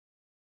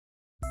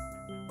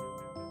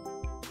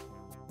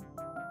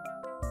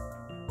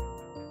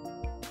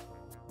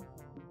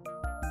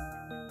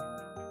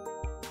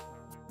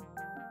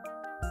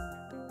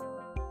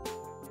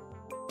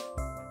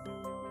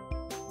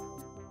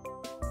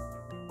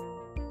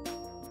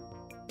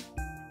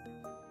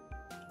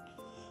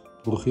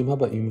ברוכים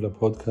הבאים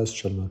לפודקאסט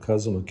של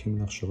מרכז עומקים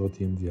להכשרות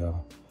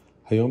EMDR.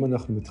 היום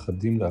אנחנו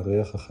מתכבדים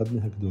לארח אחד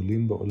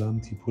מהגדולים בעולם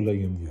טיפול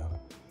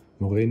ה-EMDR,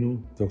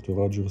 מורינו, דוקטור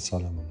רוג'ר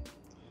סולומון.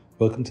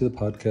 Welcome to the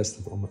podcast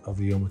of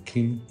the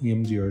מעמיקים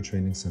EMDR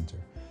Training Center.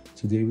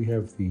 Today we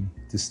have the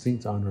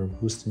distinct honor of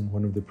hosting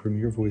one of the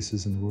premier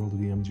voices in the world of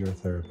EMDR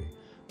therapy,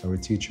 our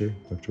teacher,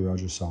 Dr.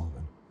 Rog'er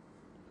Solomon.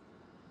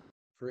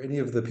 For any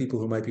of the people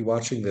who might be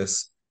watching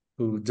this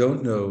who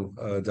don't know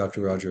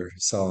Dr. Rog'er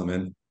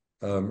Solomon,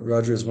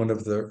 Rog'er is one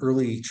of the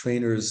early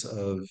trainers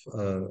of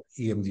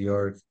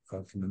EMDR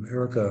from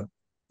America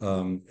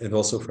and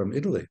also from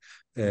Italy.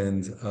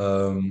 And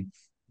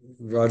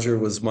Rog'er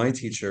was my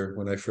teacher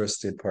when I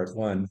first did part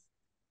one.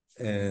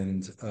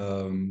 And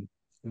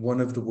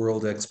one of the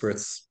world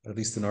experts, at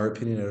least in our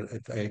opinion,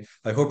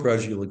 I hope,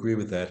 Rog'er, you'll agree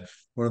with that,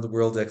 one of the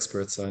world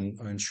experts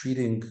on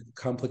treating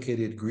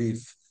complicated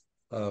grief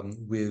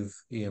with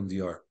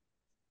EMDR.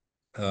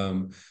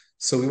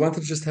 So we wanted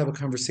to just have a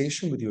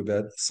conversation with you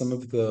about some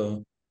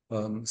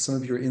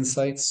of your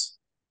insights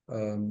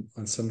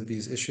on some of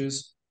these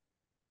issues.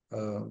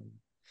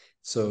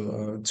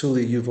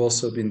 Tuli, you've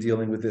also been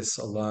dealing with this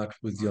a lot,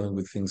 with dealing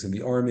with things in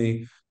the army.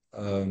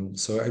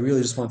 So I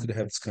really just wanted to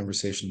have this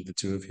conversation with the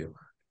two of you.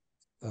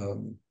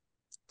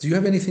 Do you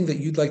have anything that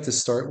you'd like to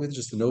start with?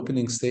 Just an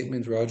opening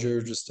statement,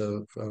 Rog'er, just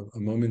a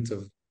moment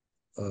of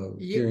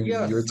hearing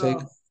your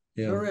take?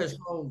 There is.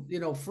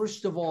 Well,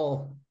 first of all,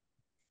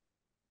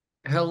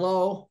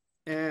 hello,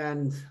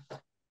 and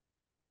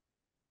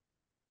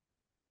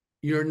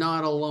you're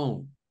not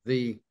alone.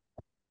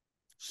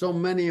 So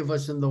many of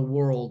us in the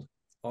world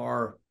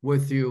are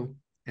with you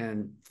and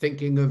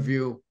thinking of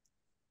you.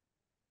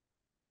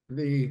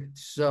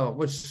 So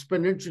what's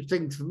been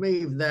interesting to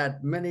me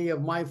that many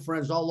of my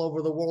friends all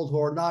over the world who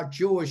are not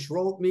Jewish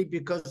wrote me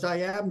because I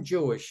am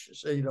Jewish.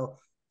 So,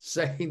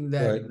 saying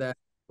that right. that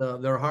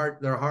their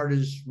heart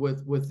is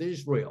with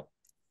Israel.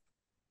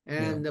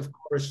 And of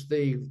course,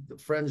 the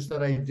friends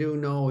that I do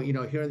know,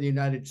 here in the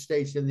United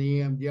States in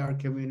the EMDR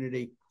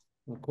community,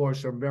 of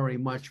course, are very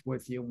much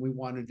with you. We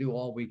want to do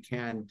all we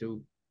can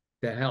to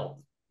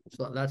help.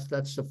 So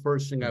that's the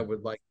first thing I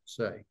would like to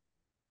say.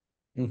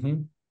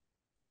 Mm-hmm.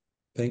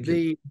 Thank you.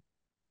 The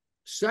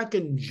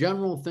second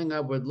general thing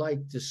I would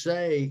like to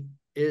say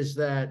is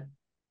that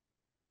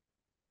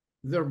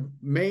there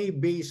may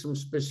be some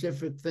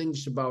specific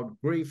things about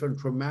grief and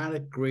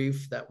traumatic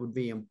grief that would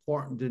be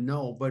important to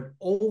know, but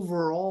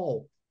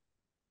overall,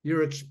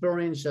 your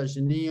experience as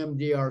an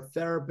EMDR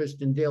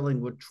therapist in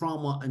dealing with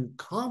trauma and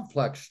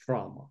complex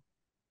trauma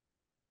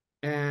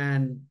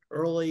and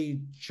early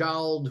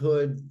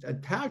childhood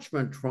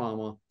attachment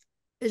trauma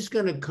is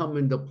going to come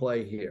into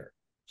play here.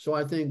 So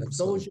I think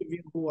those of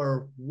you who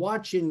are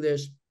watching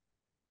this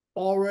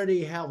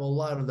already have a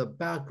lot of the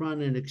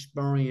background and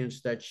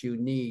experience that you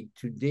need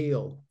to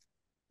deal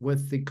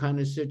with the kind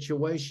of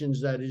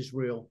situations that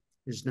Israel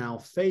is now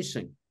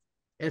facing.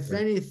 If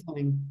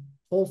anything,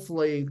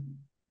 hopefully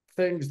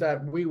things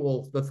that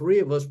the three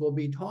of us will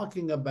be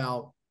talking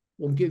about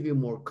will give you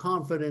more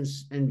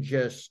confidence and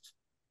just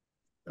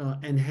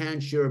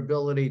enhance your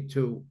ability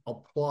to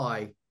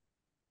apply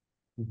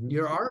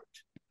your art.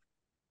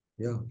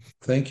 Yeah,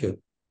 thank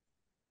you.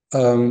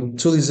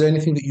 Tuli, is there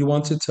anything that you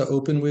wanted to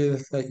open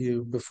with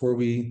before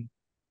we?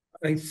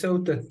 I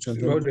thought that,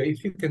 Rog'er,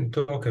 if you can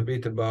talk a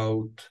bit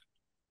about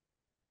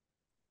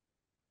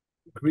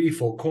grief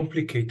or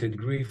complicated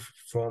grief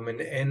from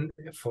an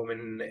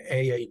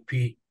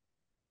AIP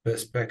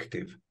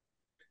perspective,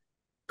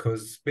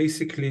 because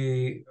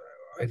basically,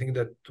 I think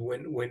that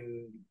when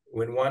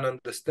one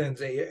understands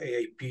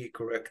AIP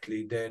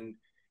correctly, then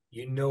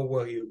you know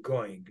where you're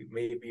going.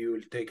 Maybe you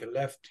will take a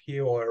left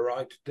here or a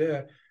right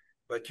there,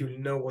 but you'll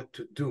know what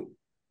to do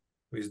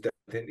with that.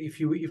 And if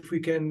we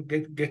can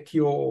get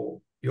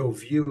your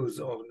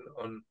views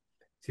on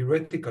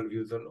theoretical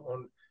views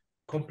on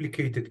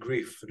complicated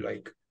grief,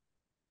 like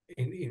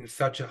in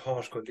such a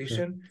harsh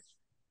condition,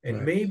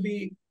 and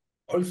maybe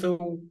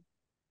also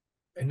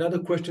another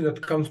question that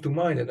comes to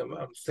mind, and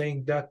I'm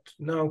saying that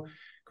now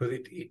because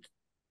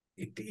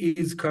it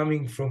is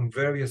coming from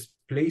various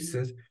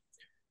places,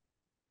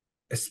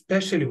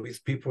 especially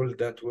with people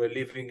that were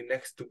living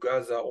next to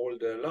Gaza all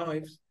their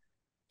lives.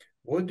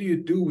 What do you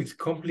do with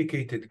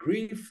complicated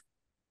grief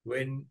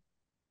when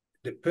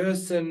the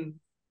person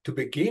to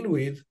begin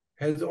with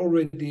has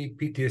already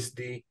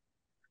PTSD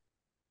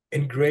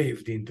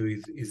engraved into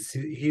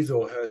his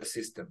or her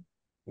system,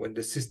 when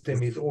the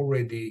system is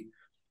already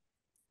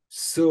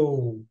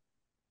so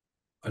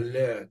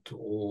alert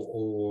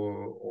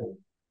or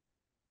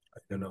I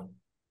don't know.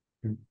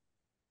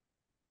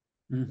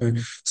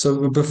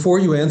 So before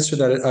you answer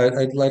that,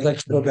 I'd like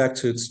to go back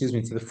to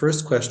the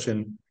first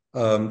question,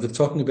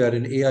 talking about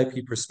an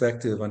AIP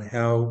perspective on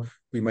how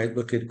we might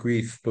look at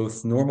grief,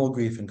 both normal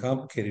grief and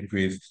complicated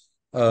grief,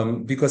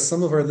 because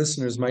some of our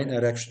listeners might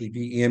not actually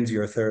be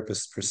EMDR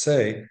therapists per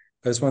se.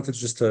 I just wanted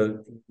just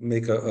to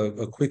make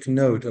a quick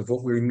note of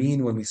what we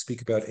mean when we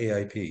speak about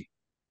AIP.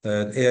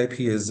 That AIP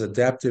is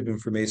adaptive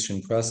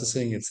information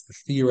processing. It's the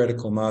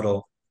theoretical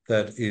model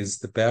that is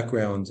the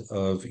background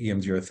of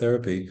EMDR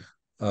therapy,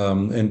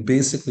 and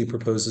basically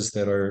proposes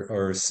that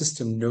our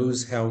system knows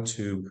how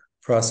to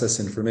process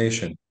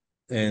information,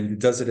 and it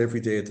does it every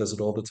day. It does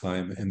it all the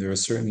time, and there are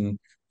certain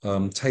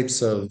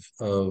types of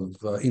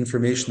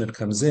information that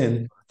comes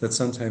in that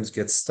sometimes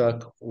gets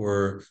stuck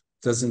or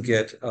doesn't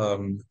get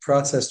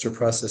processed or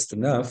processed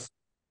enough,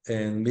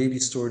 and maybe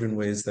stored in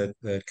ways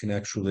that can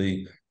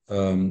actually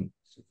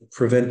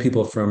prevent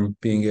people from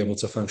being able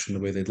to function the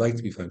way they'd like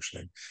to be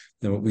functioning.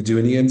 And what we do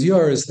in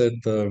EMDR is that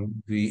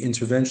the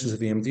interventions of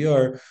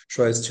EMDR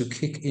tries to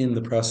kick in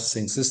the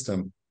processing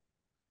system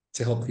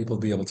to help people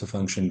be able to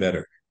function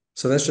better.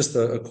 So that's just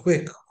a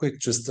quick,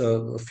 just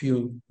a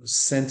few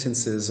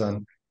sentences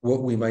on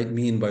what we might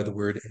mean by the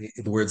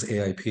words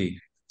AIP.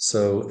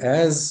 So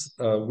as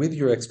with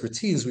your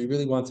expertise, we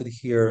really wanted to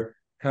hear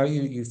how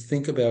you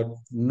think about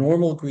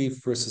normal grief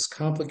versus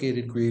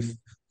complicated grief.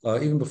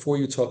 Even before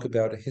you talk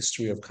about a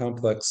history of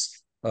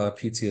complex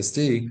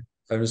PTSD,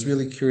 I was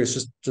really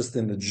curious, just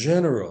in the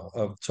general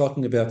of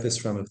talking about this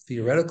from a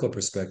theoretical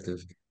perspective,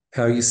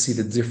 how you see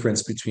the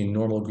difference between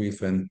normal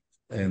grief and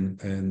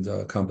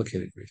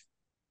complicated grief.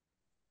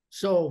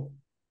 So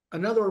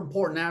another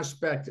important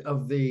aspect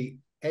of the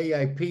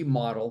AIP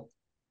model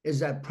is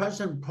that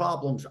present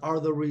problems are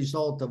the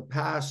result of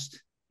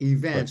past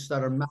events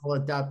that are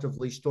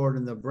maladaptively stored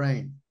in the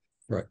brain.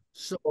 Right.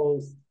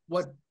 So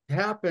what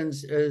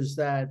happens is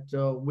that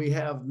we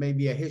have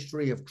maybe a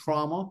history of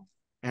trauma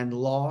and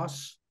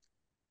loss,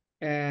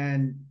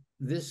 and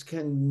this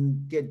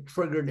can get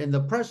triggered in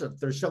the present.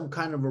 There's some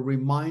kind of a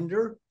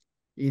reminder,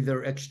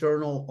 either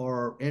external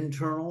or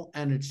internal,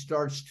 and it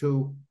starts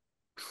to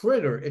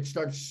trigger, it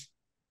starts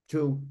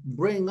to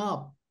bring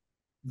up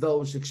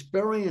those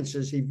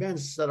experiences,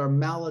 events that are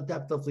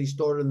maladaptively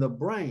stored in the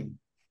brain,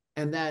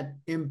 and that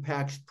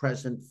impacts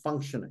present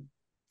functioning.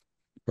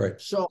 Right.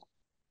 So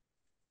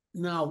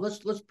now let's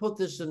put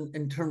this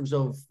in terms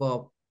of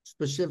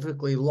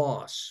specifically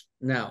loss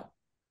now.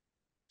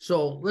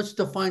 So let's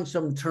define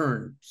some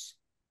terms.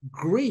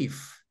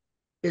 Grief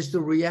is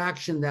the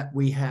reaction that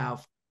we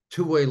have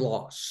to a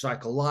loss: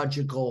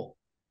 psychological,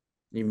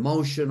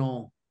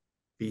 emotional,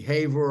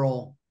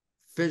 behavioral,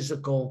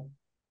 physical,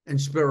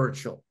 and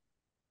spiritual.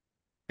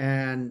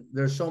 And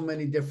there's so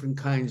many different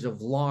kinds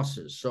of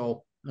losses.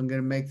 So I'm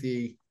going to make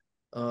the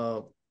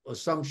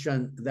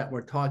assumption that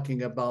we're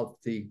talking about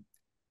the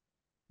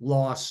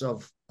loss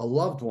of a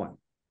loved one.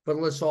 But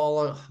let's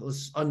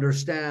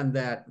understand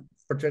that,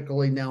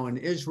 particularly now in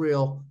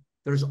Israel,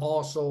 there's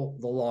also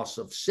the loss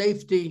of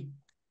safety,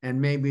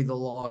 and maybe the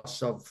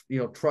loss of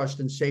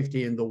trust and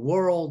safety in the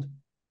world,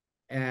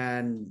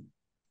 and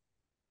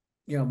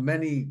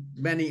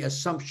many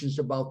assumptions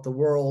about the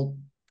world,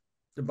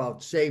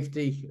 about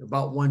safety,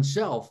 about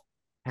oneself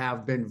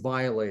have been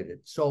violated.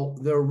 So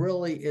there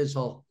really is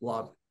a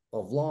lot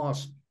of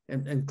loss,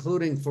 and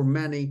including for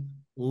many,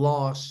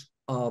 loss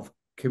of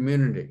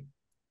community.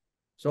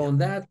 So in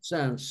that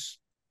sense,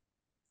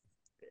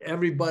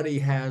 everybody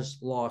has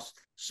lost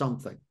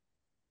something.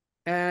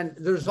 And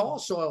there's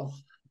also,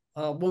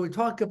 when we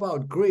talk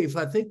about grief,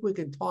 I think we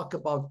can talk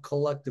about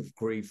collective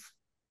grief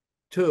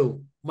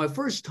too. My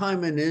first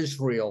time in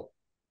Israel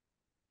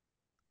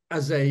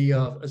as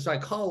a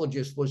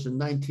psychologist was in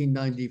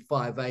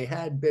 1995. I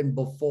had been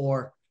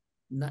before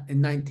in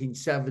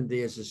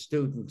 1970 as a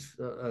student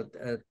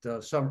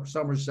at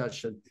summer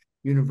session,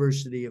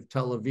 University of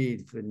Tel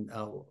Aviv.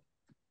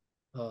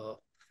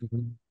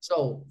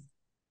 So,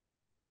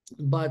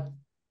 but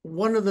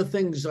one of the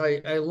things I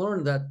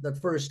learned that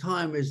first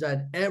time is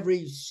that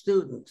every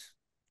student,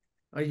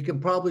 you can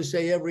probably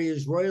say every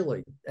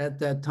Israeli at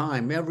that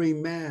time, every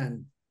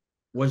man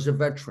was a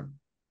veteran,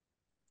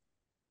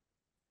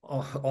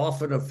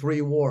 often of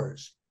 3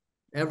 wars.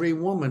 Every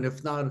woman,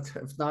 if not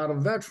a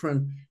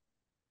veteran,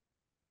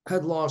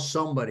 had lost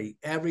somebody.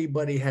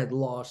 Everybody had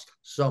lost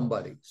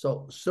somebody.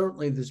 So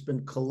certainly there's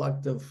been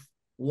collective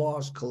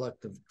loss,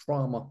 collective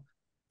trauma,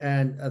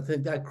 and I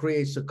think that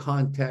creates a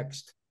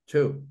context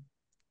too.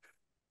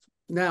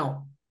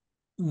 Now,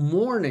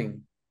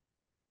 mourning,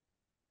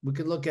 we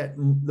can look at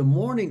the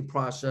mourning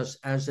process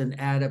as an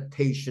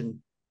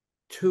adaptation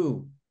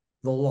to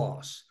the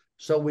loss.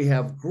 So we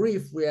have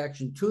grief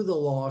reaction to the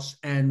loss,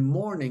 and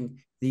mourning,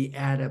 the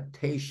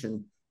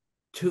adaptation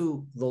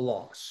to the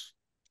loss.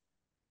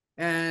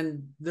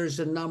 And there's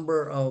a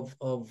number of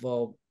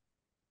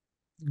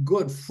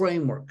good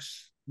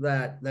frameworks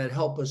that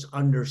help us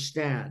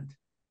understand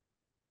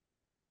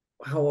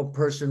how a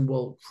person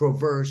will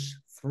traverse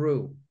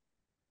through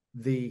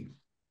the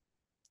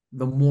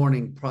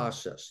mourning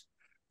process.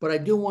 But I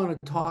do want to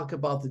talk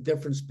about the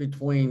difference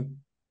between,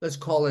 let's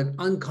call it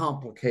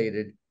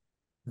uncomplicated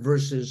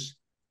versus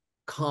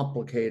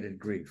complicated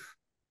grief.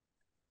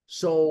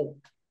 So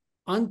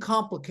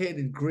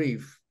uncomplicated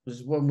grief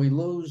is when we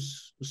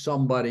lose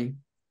somebody,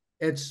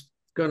 it's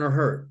going to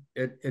hurt.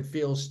 It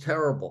feels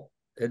terrible.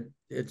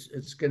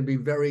 It's going to be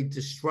very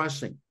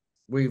distressing.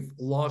 We've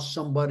lost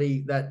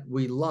somebody that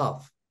we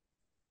love,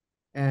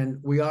 and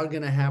we are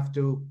going to have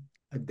to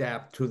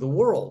adapt to the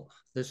world.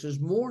 This is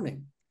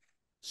mourning.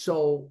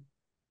 So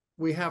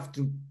we have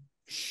to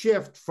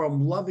shift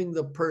from loving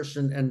the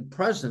person in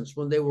presence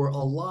when they were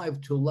alive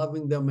to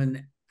loving them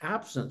in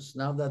absence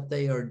now that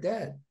they are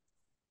dead.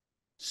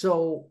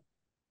 So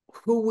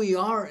who we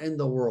are in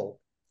the world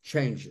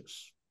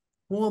changes.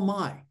 Who am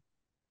I?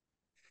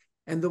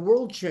 And the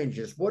world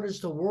changes. What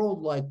is the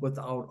world like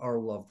without our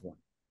loved one?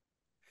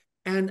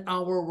 And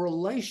our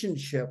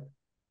relationship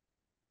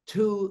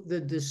to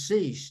the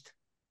deceased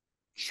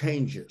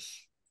changes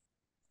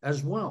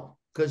as well,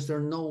 because they're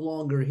no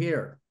longer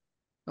here.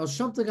 Now,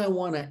 something I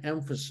want to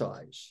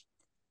emphasize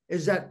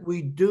is that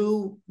we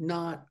do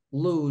not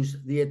lose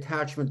the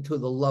attachment to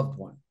the loved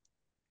one.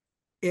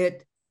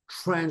 It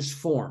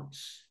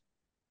transforms.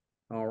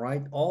 All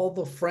right. All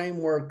the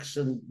frameworks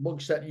and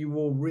books that you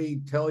will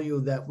read tell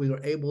you that we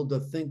are able to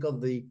think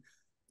of the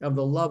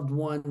loved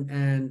one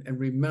and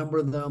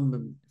remember them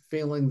and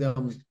feeling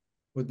them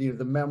with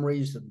the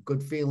memories and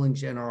good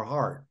feelings in our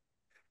heart.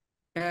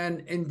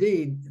 And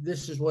indeed,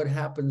 this is what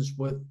happens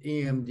with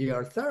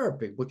EMDR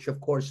therapy, which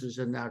of course is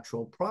a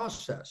natural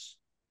process.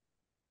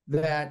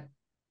 That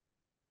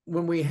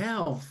when we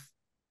have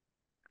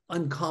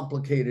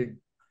uncomplicated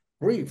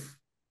grief,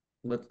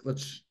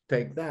 let's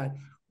take that,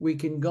 we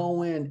can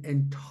go in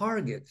and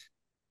target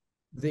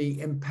the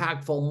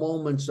impactful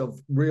moments of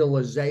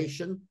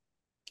realization,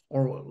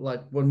 or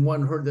like when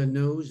one heard the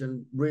news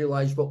and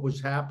realized what was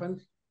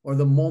happened, or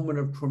the moment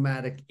of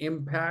traumatic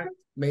impact.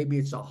 Maybe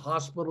it's a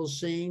hospital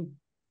scene,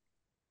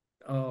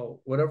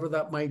 whatever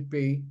that might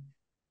be.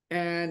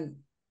 And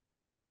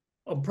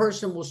a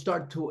person will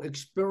start to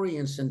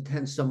experience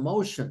intense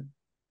emotion,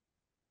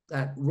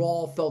 that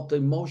raw felt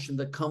emotion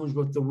that comes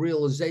with the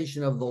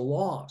realization of the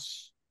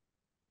loss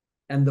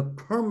and the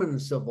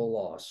permanence of a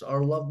loss.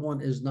 Our loved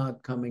one is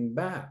not coming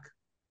back.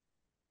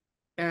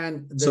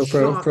 And the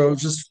so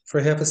just for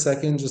half a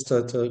second, just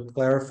to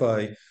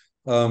clarify,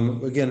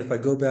 again, if I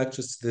go back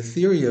just to the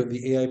theory of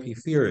the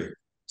AIP theory,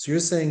 so you're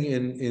saying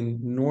in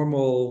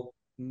normal,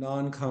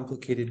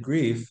 non-complicated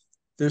grief,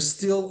 there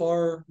still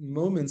are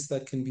moments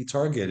that can be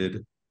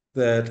targeted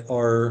that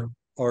are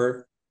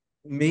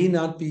may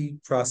not be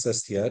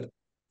processed yet,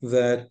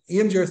 that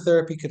EMDR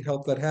therapy could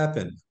help that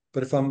happen.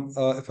 But if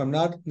I'm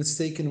not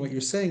mistaken, what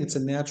you're saying, it's a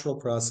natural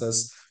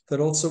process that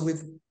also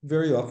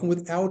very often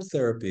without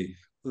therapy,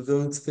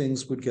 those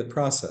things would get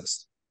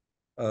processed,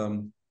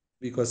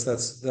 because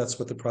that's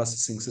what the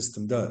processing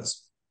system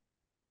does.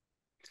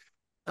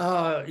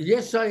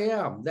 Yes, I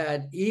am.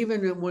 That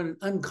even when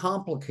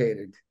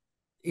uncomplicated,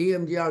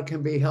 EMDR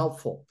can be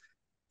helpful.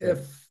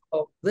 If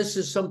this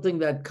is something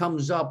that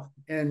comes up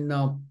in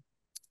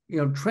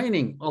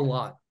training a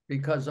lot,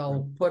 because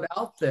I'll put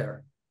out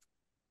there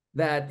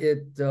that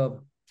it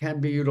can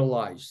be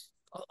utilized.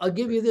 I'll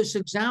give you this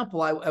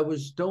example. I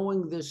was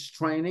doing this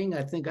training.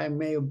 I think I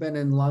may have been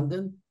in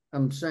London.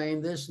 I'm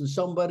saying this, and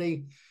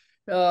somebody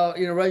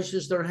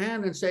raises their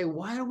hand and say,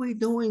 why are we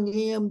doing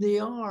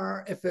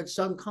EMDR if it's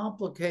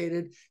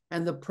uncomplicated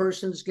and the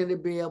person's going to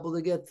be able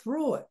to get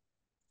through it?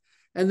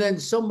 And then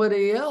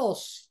somebody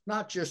else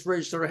not just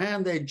raised their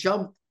hand, they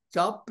jumped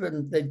up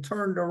and they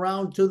turned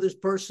around to this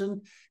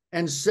person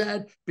and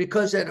said,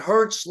 because it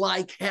hurts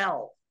like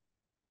hell.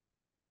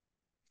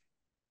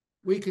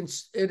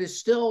 It is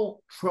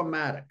still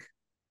traumatic.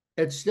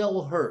 It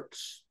still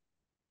hurts.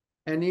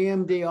 And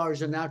EMDR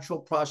is a natural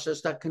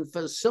process that can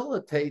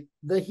facilitate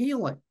the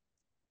healing.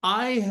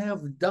 I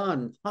have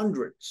done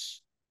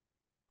hundreds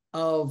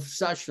of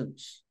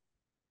sessions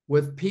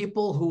with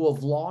people who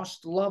have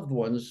lost loved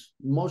ones,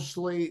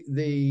 mostly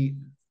the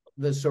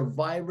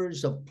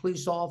survivors of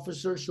police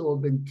officers who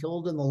have been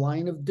killed in the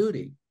line of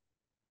duty.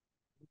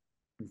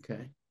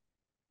 Okay.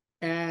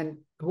 And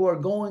who are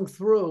going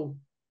through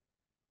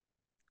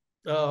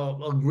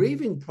a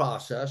grieving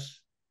process,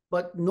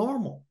 but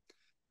normal.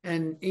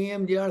 And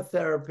EMDR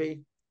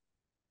therapy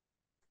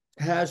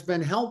has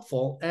been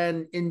helpful,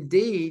 and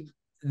indeed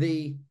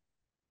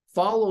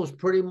follows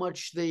pretty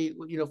much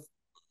the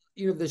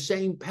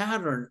same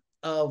pattern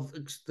of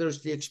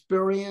there's the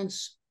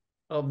experience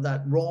of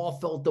that raw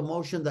felt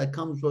emotion that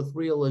comes with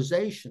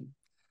realization.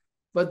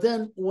 But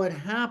then what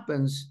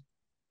happens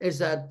is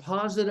that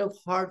positive,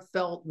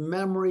 heartfelt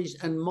memories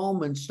and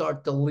moments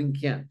start to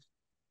link in.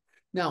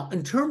 Now,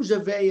 in terms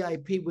of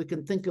AIP, we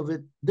can think of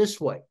it this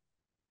way.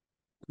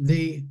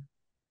 The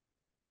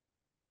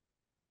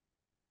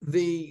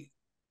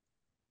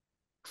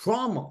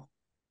trauma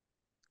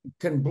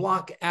can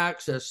block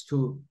access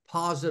to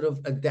positive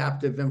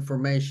adaptive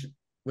information,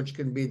 which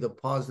can be the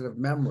positive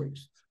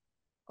memories.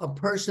 A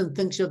person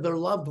thinks of their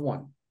loved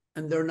one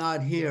and they're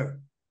not here.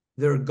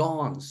 They're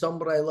gone.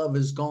 Somebody I love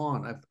is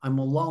gone. I'm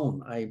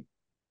alone.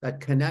 That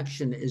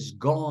connection is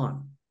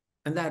gone.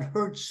 And that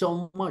hurts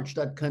so much.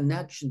 That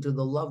connection to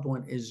the loved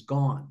one is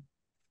gone.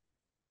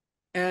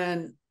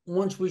 And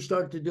once we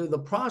start to do the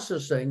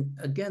processing,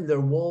 again, there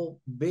will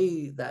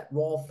be that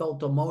raw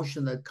felt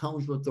emotion that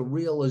comes with the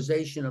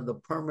realization of the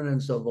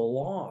permanence of a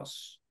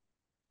loss.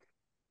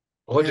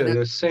 Roger,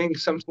 you're saying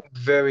something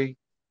very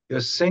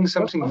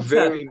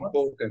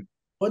important.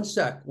 One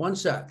sec.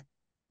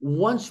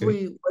 Once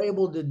we were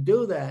able to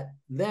do that,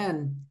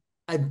 then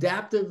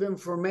adaptive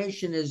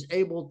information is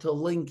able to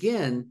link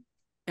in,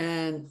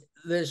 and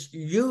this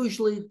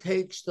usually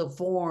takes the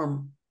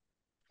form,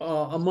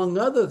 among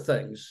other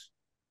things,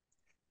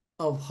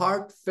 of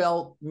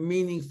heartfelt,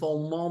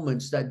 meaningful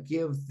moments that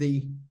give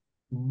the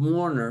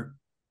mourner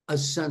a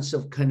sense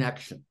of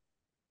connection.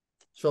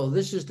 So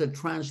this is the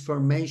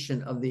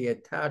transformation of the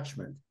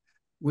attachment.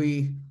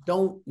 We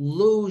don't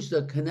lose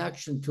the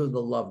connection to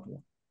the loved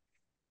one.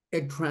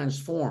 It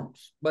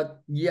transforms,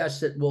 but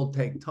yes, it will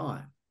take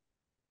time.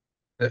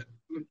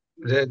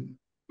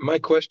 My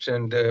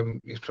question,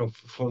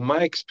 from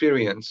my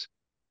experience,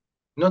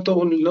 not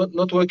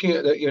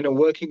working,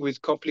 working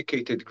with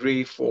complicated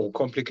grief or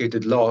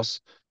complicated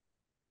loss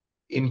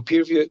in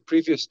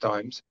previous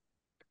times,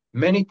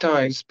 many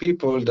times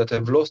people that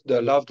have lost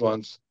their loved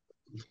ones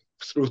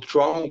through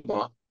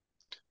trauma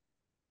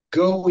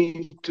go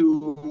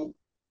into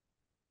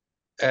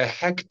a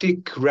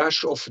hectic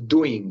rush of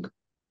doing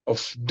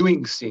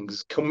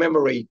things,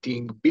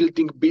 commemorating,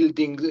 building,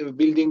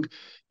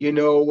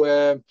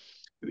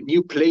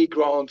 new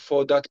playground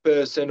for that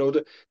person, or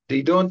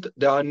they don't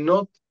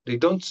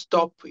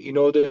stop in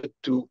order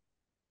to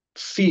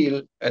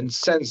feel and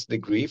sense the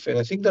grief. And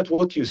I think that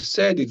what you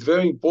said is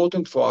very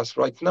important for us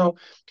right now,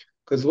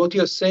 because what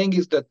you're saying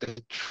is that the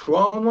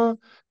trauma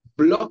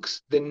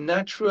blocks the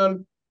natural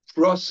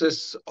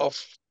process of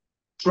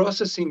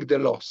processing the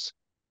loss.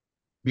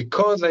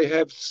 Because I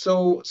have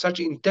such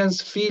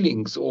intense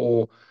feelings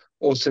or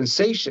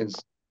sensations,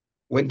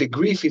 when the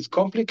grief is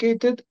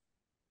complicated,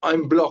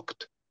 I'm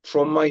blocked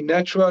from my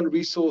natural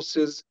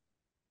resources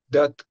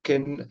that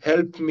can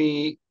help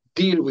me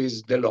deal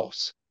with the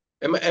loss.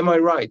 Am I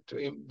right?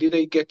 Did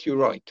I get you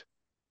right?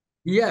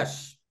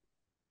 Yes,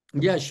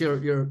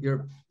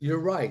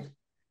 you're right.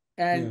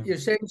 And you're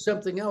saying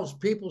something else.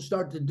 People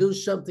start to do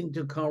something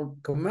to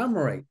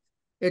commemorate.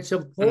 It's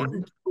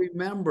important to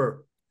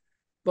remember.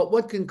 But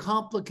what can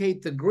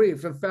complicate the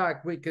grief, in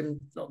fact, we can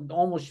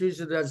almost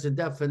use it as a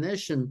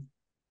definition,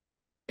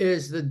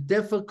 is the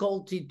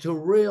difficulty to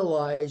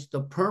realize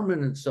the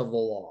permanence of the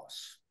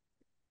loss.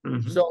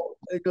 So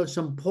it's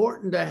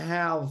important to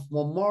have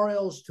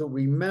memorials to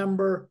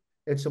remember.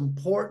 It's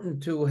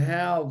important to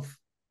have,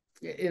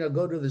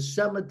 go to the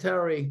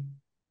cemetery,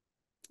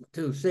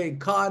 to say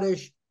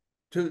Kaddish,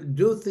 to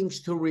do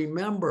things to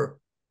remember.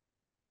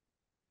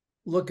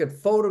 Look at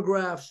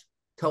photographs,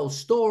 tell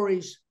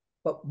stories.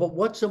 But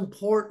what's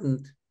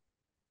important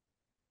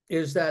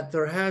is that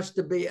there has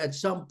to be at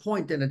some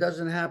point, and it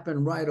doesn't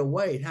happen right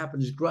away, it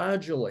happens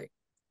gradually,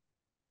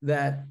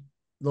 that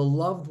the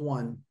loved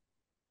one,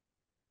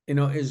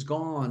 is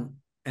gone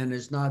and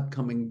is not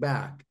coming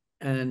back.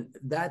 And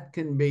that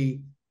can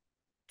be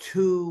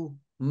too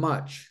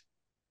much.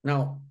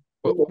 Now,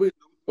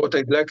 what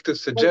I'd like to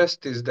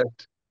suggest is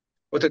that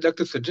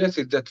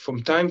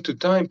from time to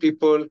time,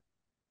 people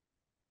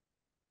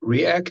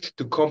react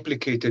to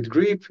complicated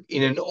grief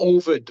in an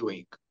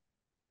overdoing.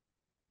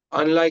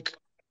 Unlike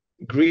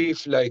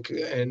grief, like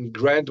a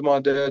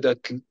grandmother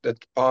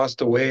that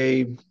passed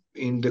away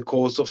in the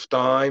course of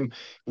time,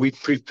 we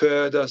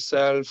prepared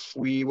ourselves,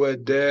 we were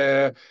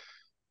there.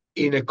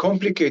 In a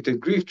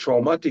complicated grief,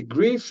 traumatic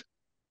grief,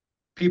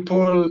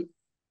 people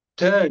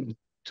turn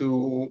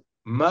to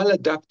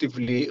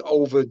maladaptively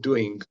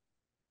overdoing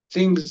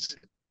things,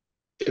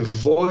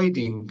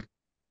 avoiding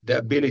the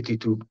ability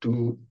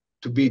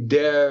to be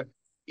there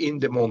in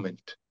the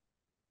moment.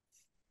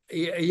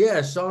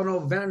 Yes,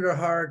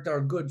 א.મ.ד.ר,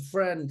 our good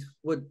friend,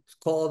 would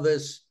call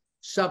this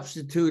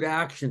substitute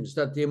actions,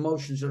 that the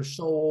emotions are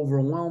so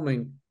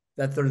overwhelming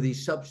that there are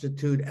these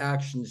substitute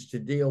actions to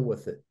deal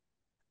with it.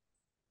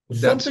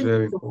 That's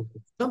very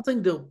important.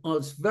 Something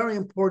it's very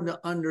important to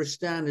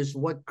understand is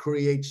what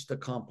creates the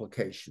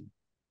complication.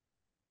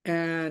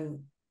 And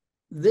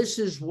this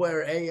is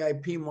where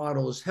AIP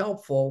model is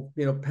helpful,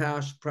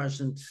 past,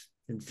 present,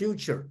 and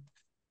future.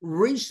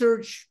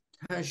 Research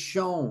has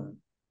shown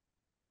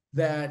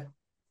that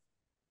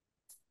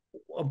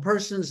a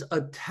person's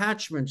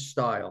attachment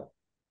style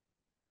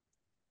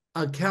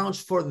accounts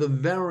for the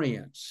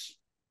variance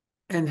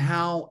in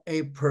how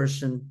a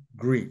person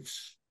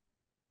grieves.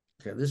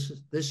 Okay,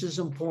 this is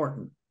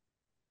important.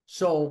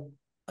 So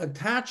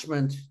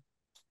attachment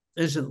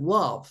isn't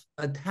love.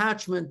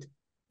 Attachment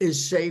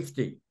is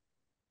safety.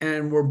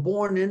 And we're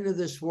born into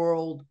this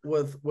world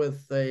with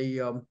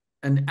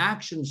an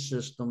action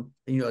system,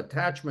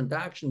 attachment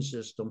action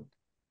system,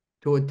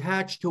 to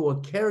attach to a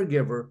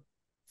caregiver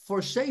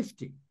for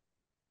safety.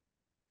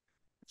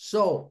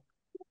 So,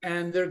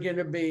 and there are going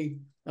to be,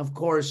 of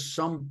course,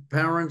 some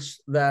parents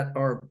that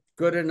are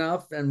good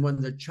enough, and when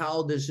the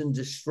child is in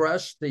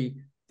distress, the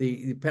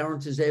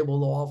parent is able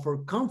to offer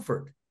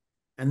comfort.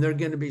 And there are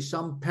going to be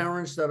some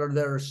parents that are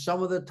there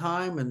some of the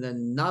time and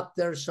then not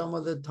there some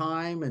of the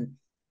time, and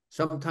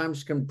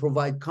sometimes can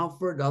provide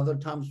comfort, other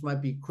times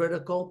might be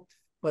critical,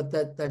 but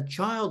that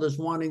child is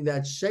wanting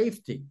that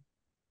safety.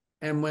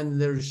 And when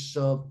there's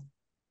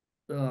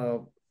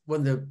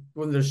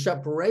when there's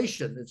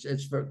separation,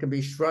 it can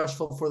be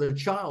stressful for the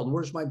child.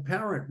 Where's my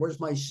parent? Where's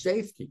my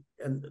safety?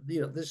 And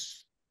if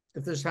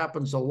this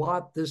happens a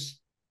lot, this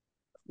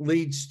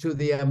leads to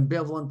the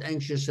ambivalent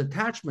anxious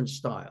attachment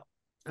style.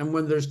 And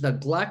when there's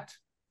neglect,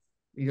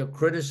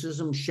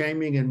 criticism,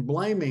 shaming, and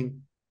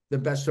blaming, the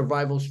best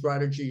survival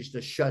strategy is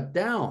to shut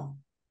down.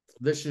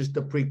 This is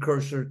the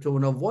precursor to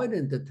an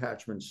avoidant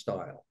attachment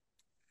style.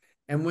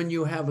 And when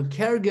you have a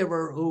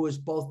caregiver who is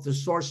both the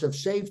source of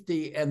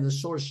safety and the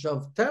source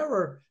of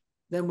terror,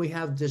 then we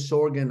have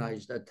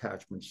disorganized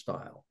attachment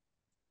style.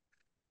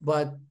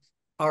 But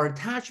our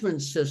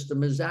attachment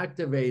system is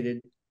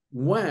activated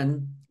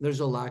when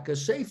there's a lack of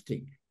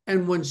safety.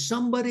 And when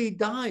somebody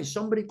dies,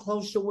 somebody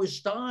close to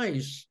us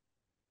dies,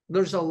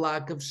 there's a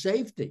lack of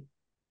safety.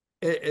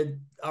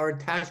 Our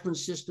attachment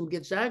system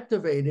gets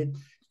activated,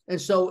 and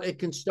so it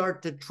can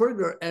start to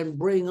trigger and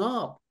bring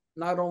up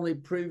not only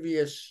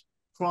previous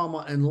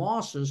trauma and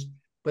losses,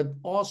 but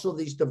also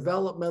these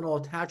developmental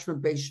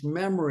attachment-based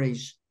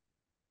memories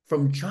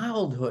from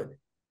childhood.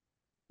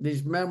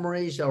 These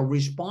memories are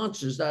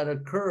responses that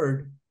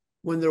occurred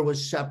when there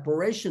was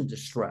separation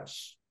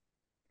distress.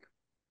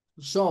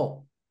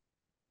 So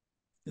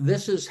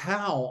this is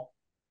how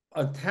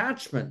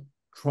attachment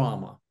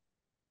trauma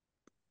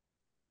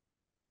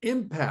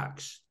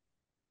impacts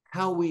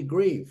how we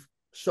grieve.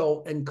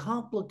 So in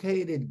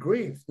complicated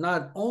grief,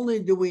 not only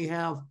do we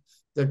have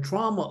the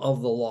trauma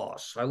of the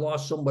loss, I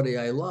lost somebody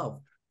I love.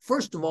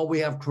 First of all, we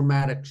have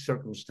traumatic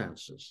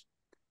circumstances,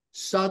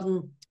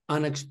 sudden,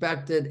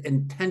 unexpected,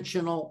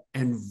 intentional,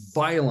 and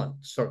violent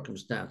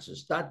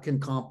circumstances. That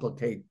can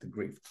complicate the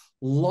grief.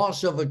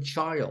 Loss of a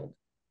child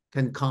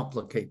can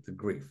complicate the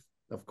grief.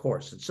 Of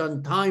course, it's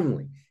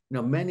untimely.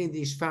 Many of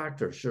these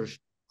factors, there's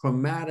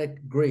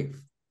traumatic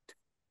grief.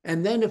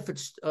 And then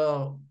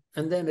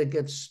it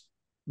gets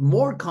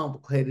more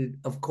complicated,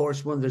 of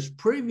course, when there's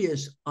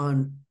previous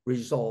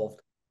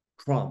unresolved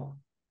trauma,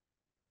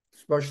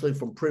 especially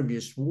from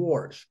previous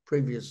wars,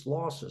 previous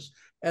losses.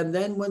 And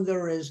then when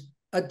there is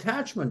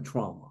attachment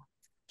trauma.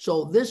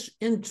 So this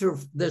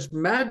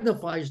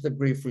magnifies the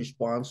grief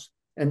response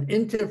and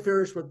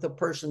interferes with the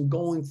person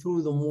going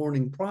through the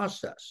mourning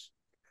process.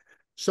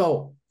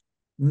 So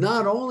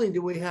not only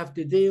do we have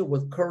to deal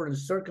with current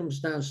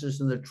circumstances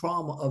and the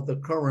trauma of the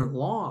current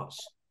loss,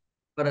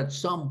 but at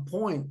some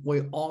point,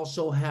 we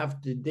also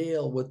have to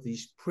deal with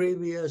these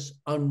previous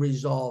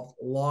unresolved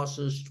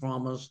losses,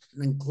 traumas,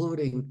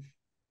 including,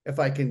 if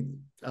I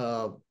can,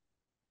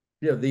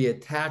 the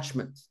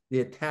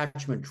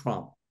attachment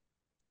trauma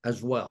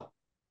as well.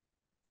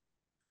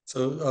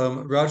 So,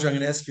 Rog'er, I'm going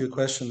to ask you a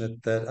question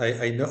that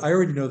I know I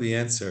already know the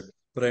answer,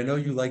 but I know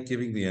you like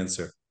giving the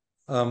answer.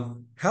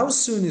 How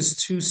soon is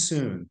too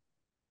soon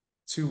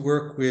to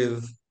work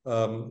with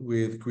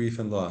grief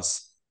and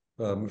loss?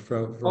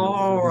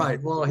 All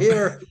right. Well,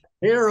 here,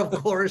 of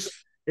course,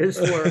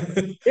 is where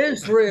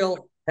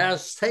Israel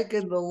has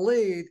taken the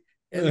lead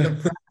in the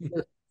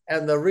practice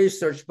and the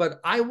research. But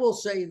I will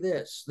say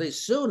this: the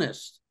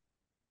soonest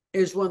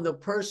is when the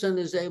person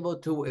is able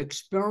to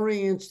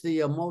experience the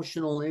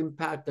emotional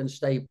impact and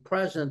stay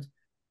present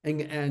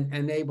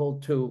and able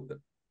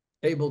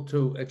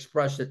to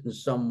express it in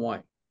some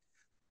way.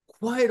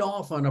 Quite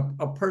often,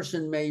 a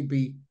person may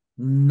be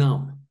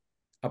numb.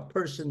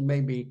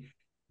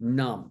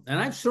 And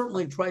I've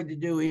certainly tried to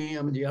do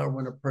EMDR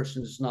when a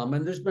person's numb.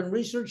 And there's been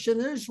research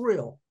in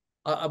Israel.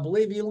 I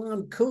believe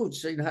Elon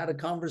Kutz, had a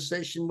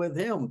conversation with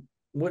him.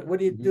 What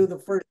do you do the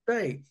first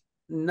day?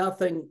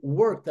 Nothing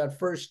worked that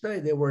first day.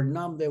 They were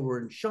numb. They were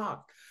in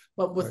shock.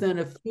 But within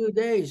a few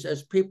days,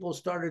 as people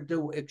started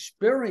to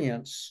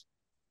experience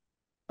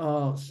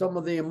some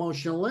of the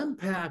emotional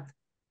impact,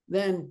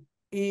 then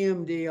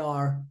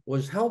EMDR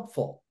was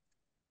helpful.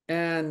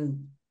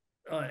 And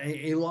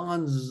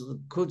Elon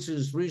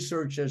Kutz's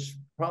research is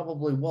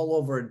probably well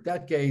over a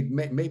decade,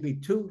 maybe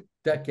 2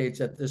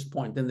 decades at this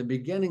point. In the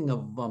beginning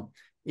of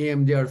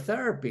EMDR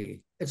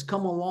therapy, it's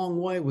come a long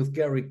way with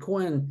Gary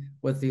Quinn,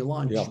 with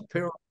Elon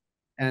Shapiro,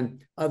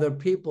 and other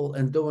people,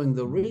 and doing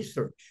the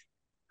research.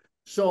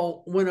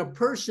 So when a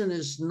person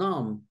is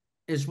numb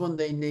is when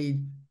they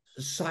need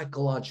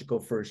psychological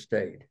first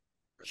aid,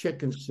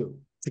 chicken soup,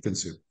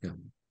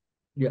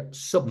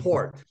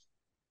 support.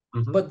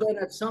 But then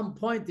at some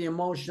point, the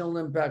emotional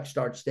impact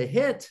starts to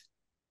hit,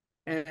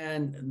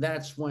 and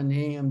that's when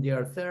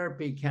EMDR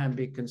therapy can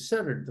be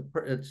considered.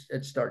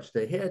 It starts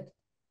to hit,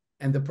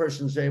 and the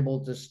person's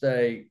able to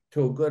stay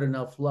to a good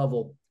enough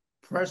level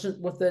present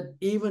with it,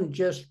 even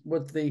just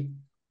with the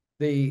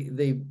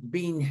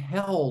being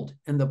held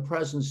in the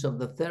presence of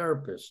the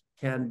therapist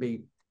can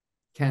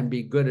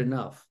be good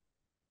enough.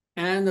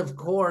 And of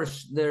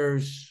course,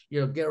 there's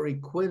Gary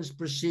Quinn's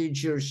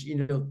procedures,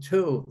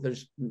 too.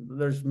 There's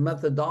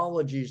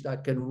methodologies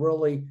that can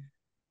really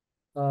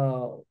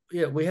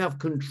we have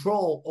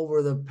control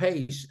over the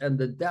pace and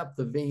the depth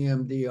of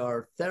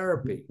EMDR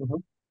therapy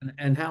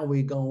and how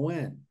we go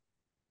in.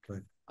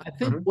 Right. I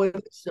think with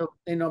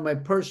my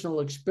personal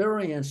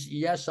experience,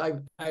 yes,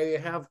 I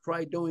have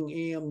tried doing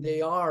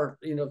EMDR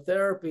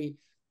therapy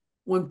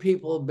when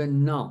people have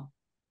been numb.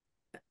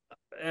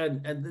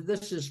 And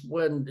this is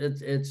when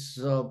it's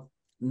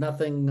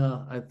nothing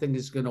I think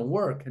is going to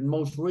work. And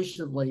most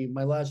recently,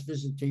 my last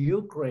visit to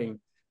Ukraine,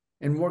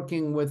 and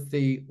working with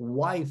the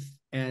wife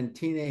and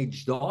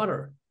teenage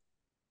daughter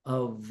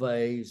of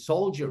a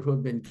soldier who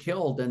had been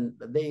killed, and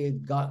they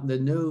had gotten the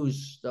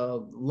news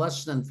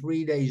less than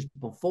 3 days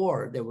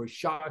before. They were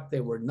shocked,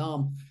 they were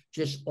numb,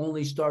 just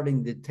only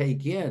starting to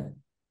take in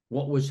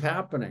what was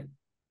happening.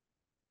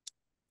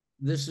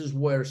 This is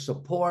where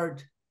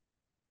support,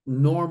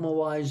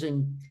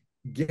 normalizing,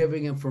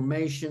 giving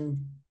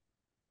information,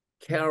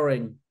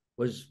 caring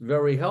was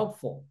very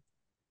helpful.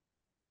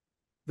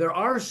 There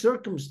are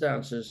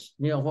circumstances,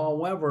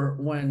 however,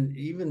 when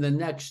even the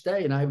next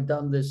day, and I've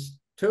done this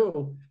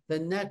too, the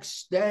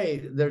next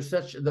day, there's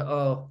such,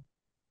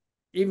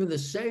 even the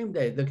same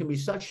day, there can be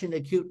such an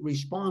acute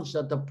response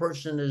that the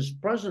person is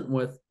present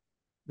with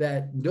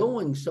that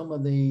doing some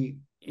of the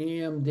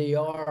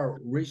EMDR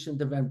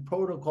recent event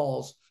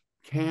protocols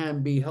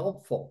can be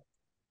helpful.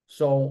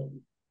 So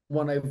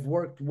when I've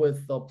worked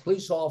with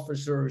police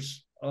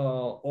officers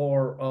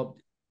or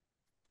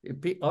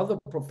other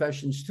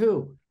professions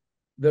too,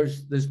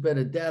 there's been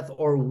a death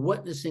or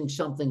witnessing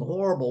something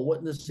horrible,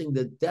 witnessing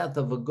the death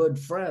of a good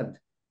friend,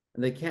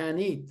 and they can't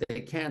eat,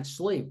 they can't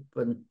sleep,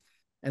 and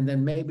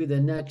then maybe the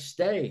next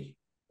day,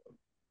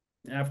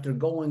 after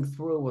going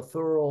through a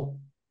thorough,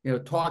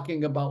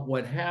 talking about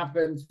what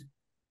happened,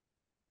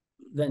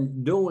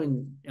 then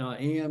doing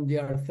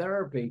EMDR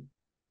therapy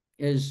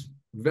is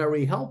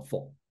very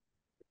helpful.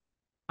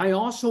 I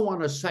also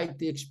want to cite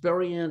the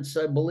experience,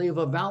 I believe,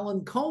 of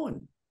Alan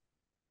Cohen,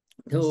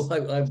 who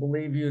I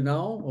believe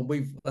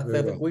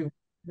we've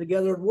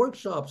together at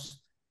workshops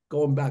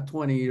going back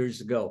 20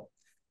 years ago.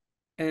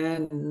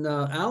 And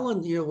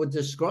Alan, would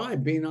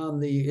describe being on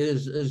the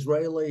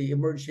Israeli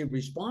emergency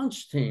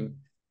response team,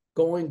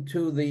 going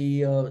to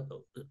the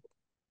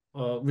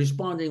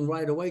responding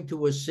right away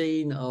to a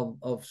scene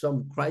of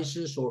some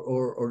crisis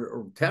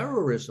or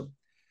terrorism.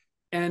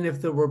 And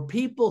if there were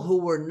people who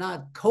were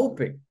not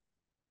coping,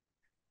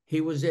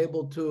 he was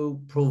able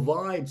to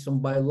provide some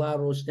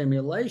bilateral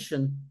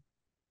stimulation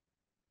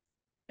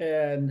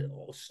and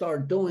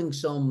start doing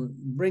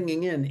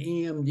bringing in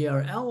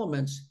EMDR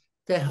elements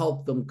to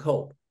help them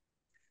cope.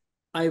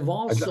 I'd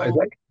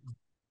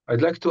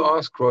like to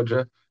ask,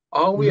 Roger,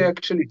 are we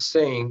actually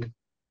saying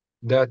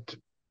that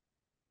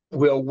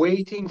we are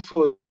waiting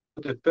for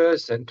the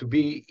person to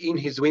be in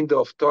his window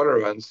of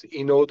tolerance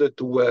in order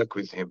to work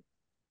with him?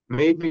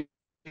 Maybe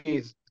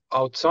he's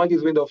outside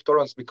his window of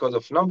tolerance because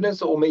of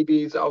numbness, or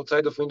maybe he's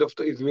outside of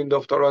his window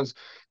of tolerance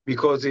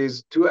because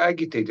he's too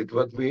agitated.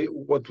 What we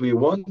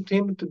want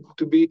him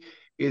to be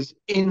is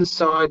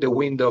inside the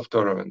window of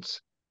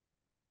tolerance.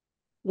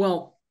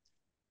 Well,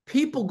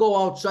 people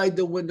go outside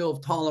the window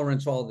of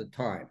tolerance all the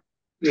time.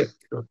 Yeah,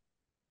 sure.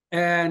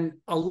 And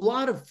a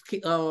lot of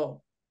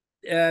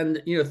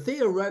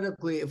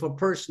theoretically, if a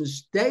person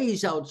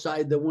stays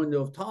outside the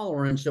window of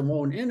tolerance and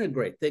won't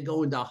integrate, they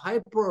go into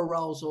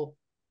hyperarousal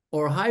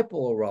or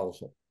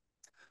hypoarousal.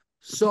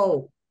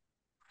 So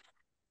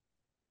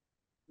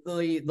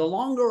the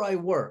longer I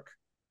work,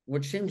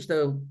 which seems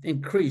to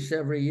increase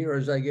every year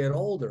as I get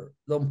older,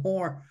 the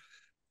more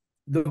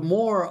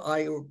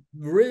I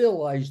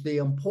realize the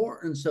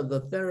importance of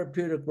the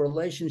therapeutic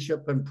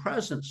relationship and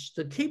presence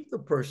to keep the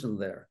person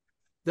there.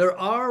 There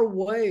are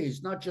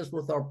ways, not just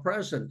with our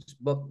presence,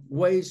 but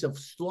ways of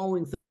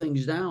slowing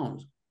things down.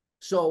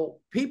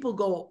 So people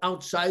go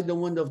outside the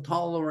window of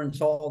tolerance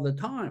all the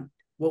time.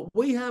 What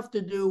we have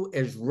to do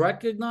is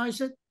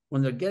recognize it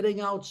when they're getting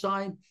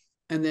outside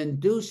and then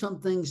do some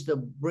things to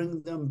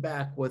bring them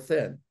back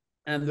within.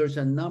 And there's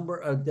a number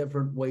of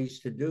different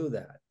ways to do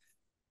that.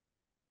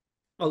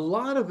 A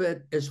lot of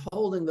it is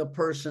holding the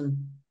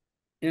person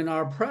in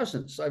our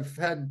presence. I've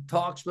had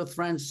talks with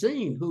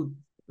Francine,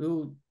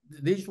 who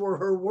these were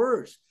her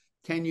words.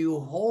 Can you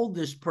hold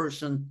this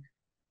person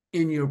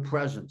in your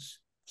presence?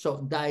 So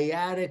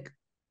dyadic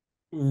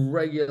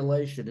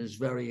regulation is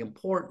very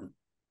important.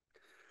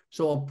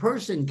 So a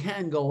person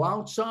can go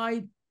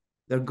outside,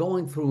 they're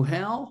going through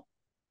hell,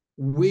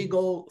 we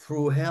go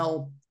through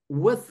hell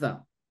with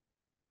them.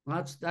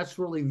 That's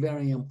really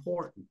very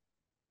important.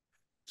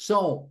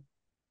 So,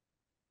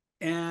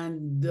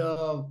 and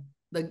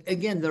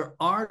again, there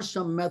are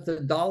some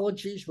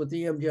methodologies with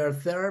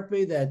EMDR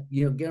therapy that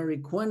Gary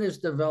Quinn has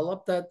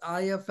developed that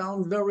I have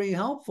found very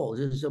helpful.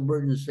 His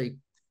emergency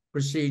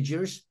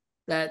procedures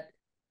that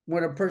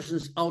when a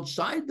person's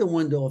outside the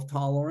window of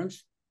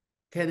tolerance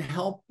can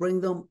help bring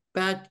them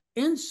back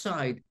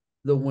inside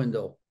the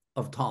window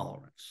of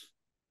tolerance.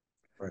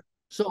 Right.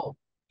 So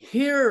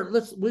here,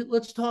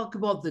 let's talk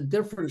about the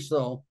difference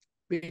though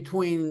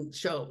between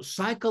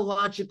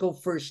psychological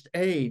first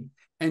aid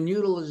and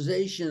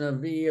utilization of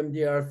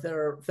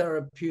EMDR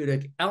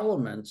therapeutic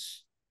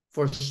elements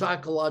for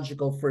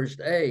psychological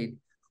first aid,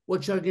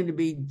 which are going to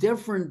be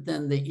different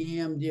than the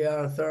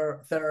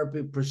EMDR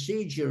therapy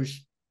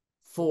procedures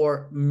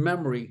for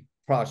memory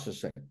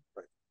processing.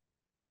 Right.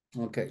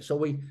 Okay, so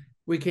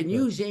we can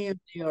use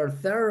EMDR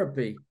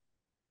therapy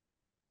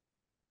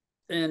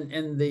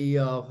in the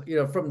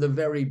from the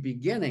very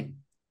beginning.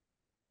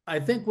 I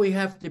think we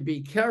have to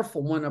be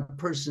careful when a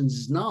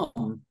person's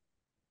numb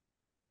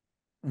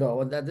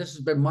though, and that this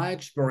has been my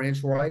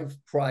experience where I've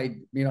tried,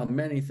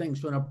 many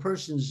things. When a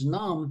person's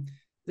numb,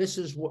 this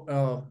is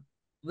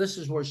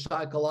where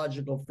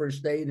psychological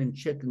first aid and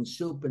chicken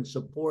soup and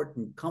support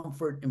and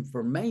comfort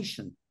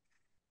information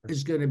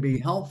is going to be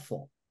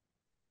helpful.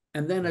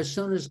 And then as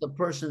soon as the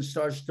person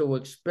starts to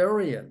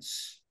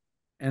experience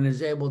and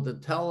is able to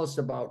tell us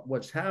about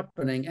what's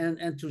happening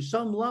and to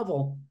some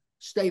level,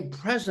 stay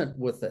present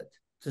with it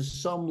to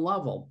some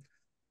level.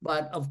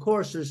 But of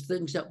course, there's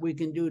things that we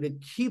can do to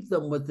keep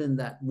them within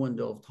that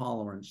window of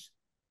tolerance.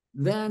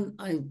 Then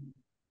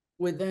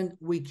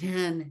we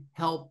can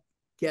help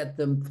get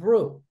them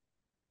through.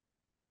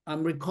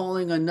 I'm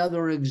recalling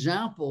another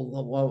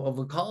example of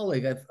a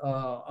colleague.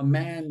 A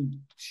man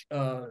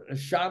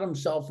shot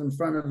himself in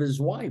front of his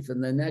wife,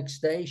 and the next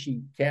day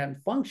she can't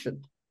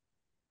function.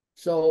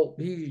 So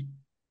he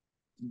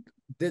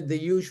did the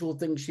usual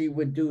thing she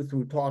would do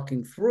through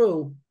talking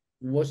through.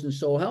 Wasn't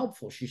so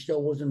helpful. She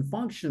still wasn't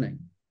functioning.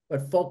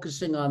 But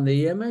focusing on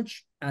the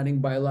image, adding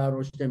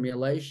bilateral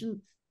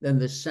stimulation, then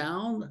the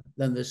sound,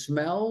 then the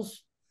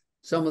smells,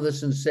 some of the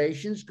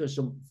sensations, because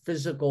some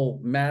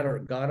physical matter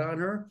got on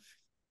her,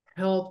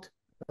 helped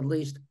at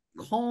least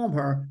calm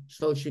her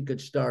so she could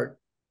start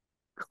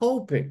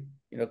coping,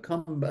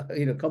 come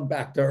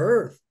back to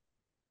earth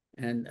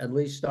and at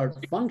least start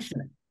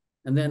functioning.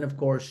 And then, of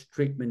course,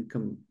 treatment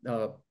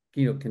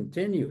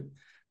continued.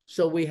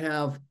 So we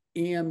have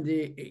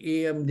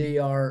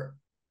EMDR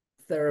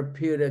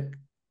therapeutic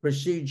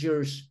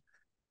procedures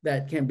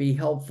that can be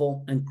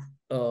helpful in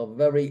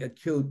very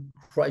acute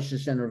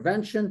crisis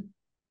intervention.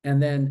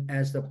 And then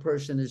as the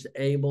person is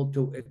able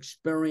to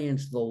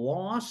experience the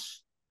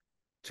loss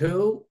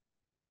too,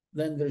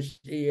 then there's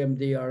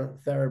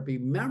EMDR therapy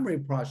memory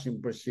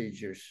processing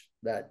procedures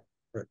that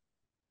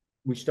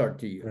we start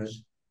to use. Right.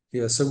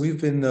 Yeah, so we've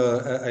been,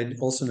 I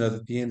also know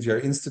that the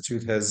EMDR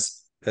Institute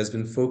has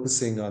been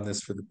focusing on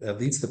this for at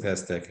least the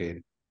past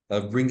decade,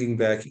 of bringing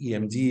back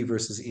EMD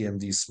versus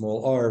EMD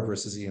small r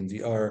versus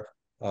EMDR.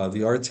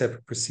 The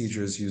RTEP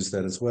procedures use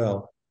that as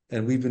well.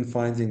 And we've been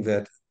finding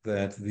that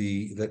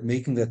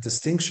making that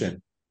distinction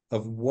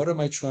of what am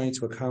I trying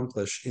to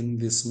accomplish in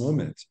this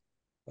moment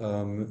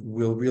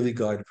will really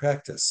guide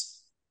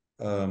practice.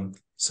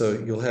 So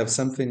you'll have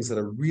some things that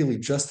are really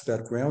just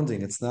about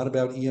grounding. It's not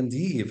about EMD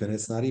even.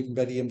 It's not even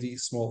about EMD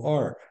small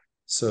r.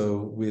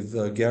 So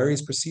with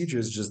Gary's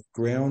procedures, just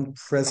ground,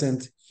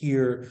 present,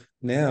 here,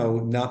 now,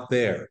 not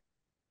there.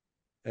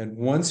 And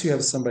once you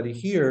have somebody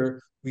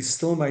here, we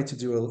still need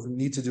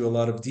to do a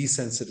lot of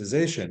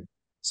desensitization.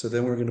 So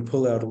then we're going to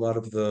pull out a lot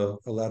of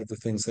the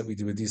things that we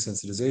do with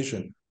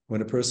desensitization.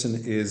 When a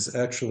person is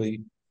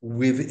actually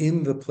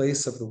within the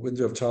place of the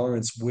window of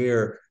tolerance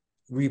where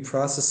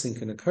reprocessing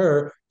can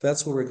occur,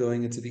 that's where we're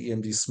going into the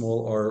EMD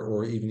small r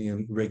or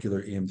even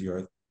regular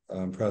EMDR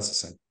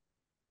processing.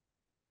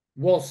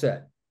 Well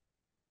said.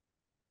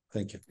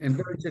 Thank you. And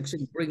very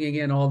succinct, bringing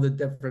in all the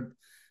different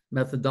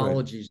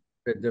methodologies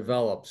that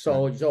develop.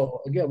 So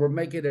again, we're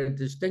making a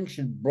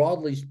distinction,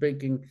 broadly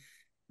speaking,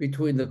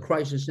 between the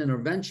crisis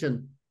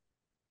intervention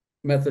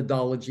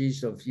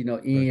methodologies of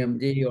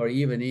EMD or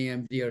even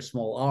EMDR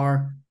small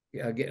r,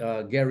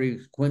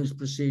 Gary Quinn's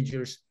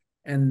procedures,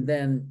 and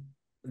then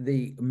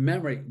the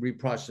memory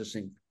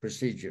reprocessing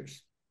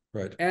procedures.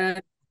 Right. And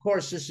of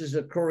course, this is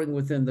occurring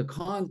within the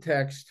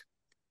context,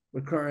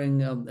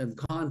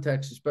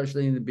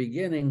 especially in the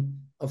beginning,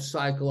 of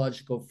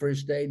psychological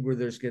first aid, where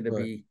there's going to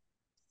be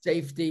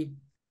safety,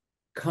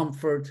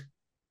 comfort,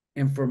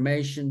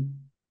 information,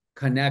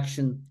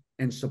 connection,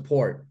 and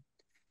support.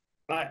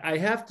 I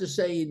have to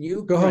say in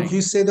Ukraine... Go home. Can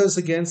you say those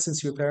again,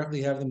 since you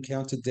apparently have them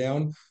counted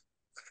down?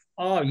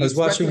 Oh, you I was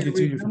watching you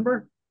do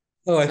remember?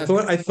 Oh,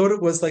 I thought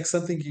it was like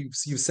something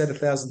you've said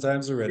 1,000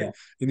 times already.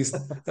 Yeah.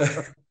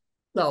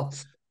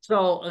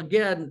 So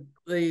again,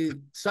 the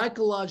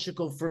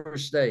psychological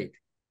first aid,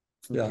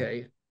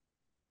 okay,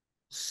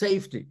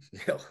 safety,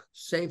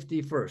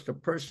 safety first. A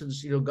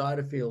person's got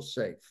to feel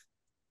safe.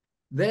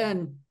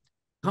 Then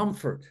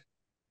comfort.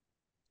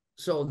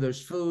 So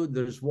there's food,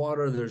 there's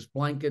water, there's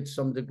blankets,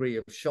 some degree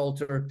of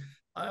shelter.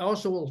 I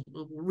also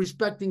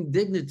respecting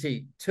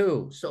dignity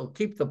too. So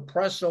keep the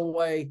press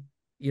away.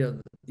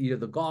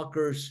 The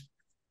gawkers.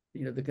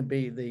 There can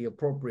be the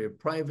appropriate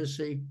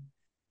privacy.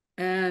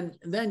 And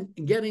then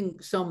getting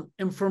some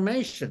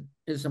information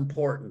is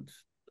important.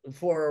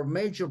 For a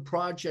major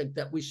project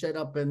that we set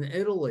up in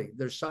Italy,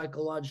 there's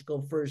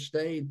psychological first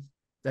aid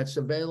that's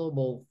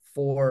available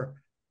for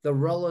the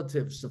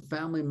relatives, the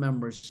family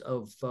members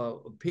of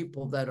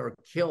people that are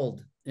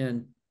killed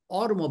in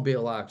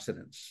automobile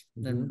accidents.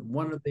 Mm-hmm. And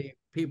one of the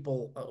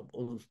people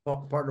who was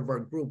part of our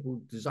group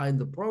who designed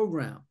the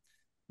program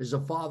is a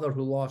father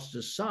who lost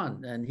his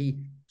son, and he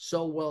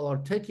so well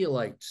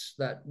articulates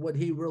that what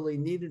he really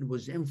needed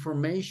was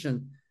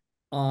information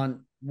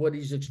on what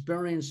he's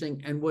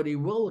experiencing and what he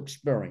will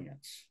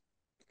experience.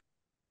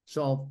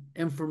 So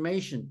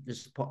information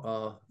is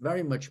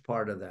very much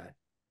part of that.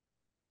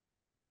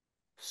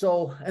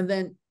 So, and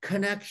then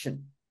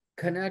connection.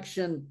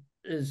 Connection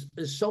is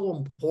so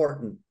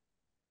important.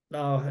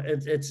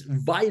 It's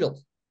vital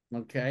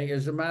Okay.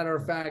 As a matter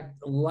of fact,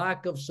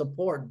 lack of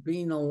support,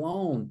 being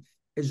alone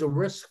is a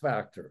risk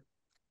factor.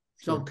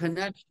 So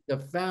connection to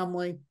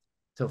family,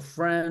 to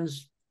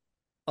friends,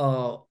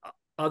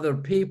 other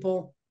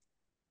people.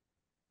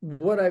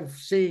 What I've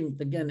seen,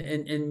 again,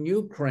 in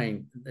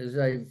Ukraine, as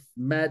I've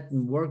met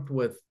and worked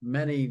with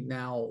many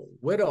now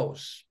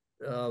widows,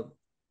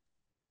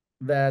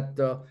 that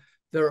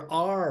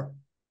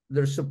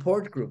there's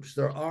support groups.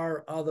 There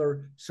are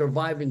other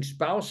surviving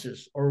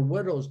spouses or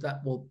widows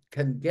that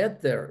can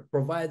get there,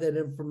 provide that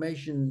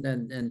information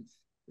and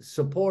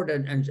support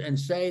and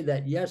say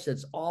that, yes,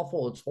 it's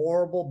awful, it's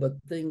horrible,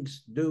 but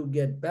things do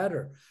get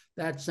better.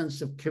 That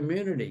sense of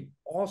community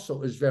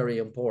also is very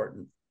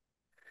important.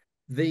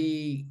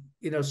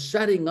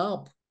 Setting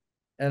up,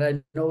 and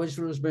I know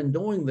Israel's been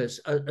doing this,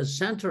 a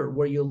center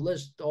where you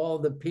list all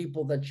the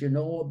people that you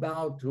know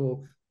about,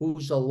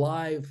 who's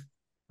alive,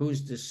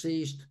 who's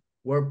deceased,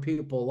 where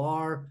people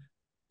are,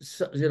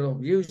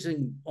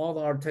 using all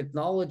our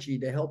technology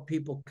to help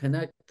people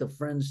connect to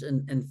friends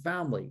and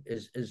family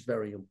is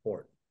very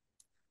important.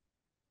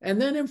 And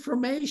then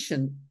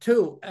information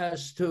too,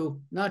 as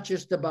to not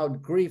just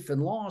about grief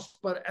and loss,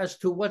 but as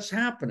to what's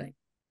happening,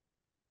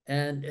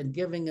 and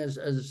giving us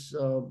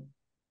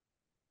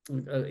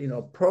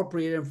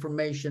appropriate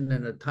information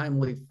in a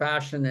timely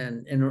fashion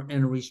and in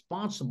a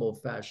responsible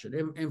fashion.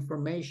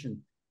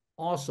 Information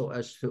also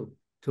as to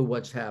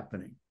what's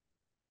happening.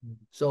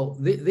 So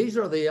these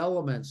are the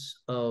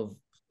elements of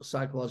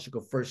psychological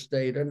first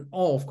aid. And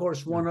of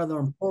course, one other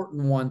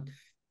important one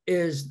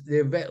is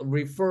the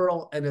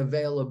referral and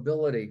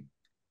availability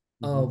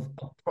of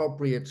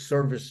appropriate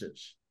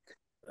services,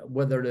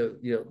 whether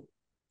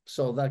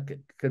so that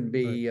can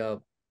be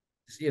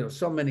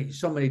so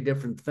many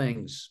different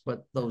things,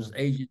 but those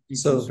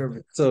agencies and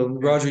services. So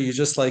Roger, you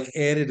just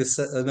added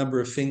a number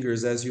of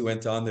fingers as you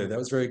went on there. That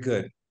was very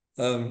good.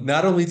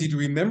 Not only did you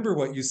remember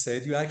what you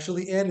said, you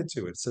actually added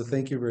to it. So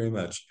thank you very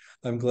much.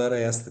 I'm glad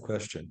I asked the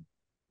question.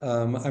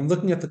 I'm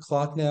looking at the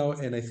clock now,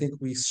 and I think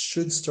we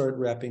should start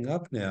wrapping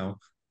up now.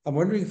 I'm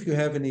wondering if you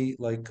have any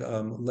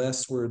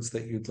last words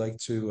that you'd like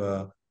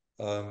to,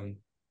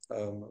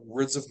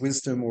 words of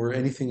wisdom or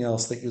anything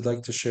else that you'd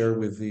like to share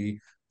with the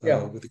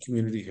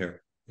community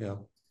here.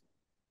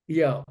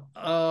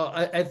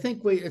 I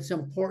think it's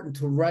important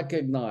to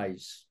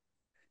recognize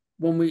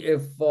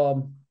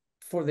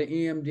for the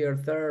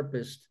EMDR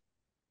therapist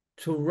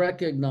to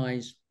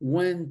recognize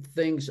when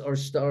things are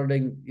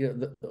starting,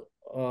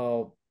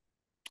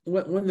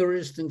 when there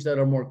is things that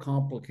are more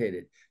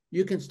complicated.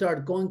 You can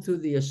start going through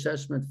the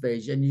assessment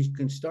phase, and you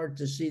can start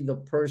to see the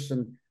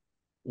person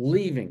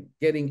leaving,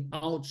 getting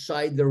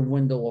outside their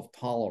window of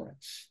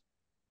tolerance.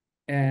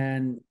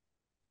 And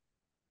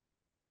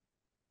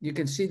you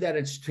can see that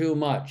it's too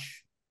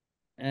much.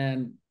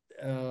 And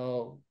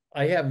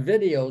I have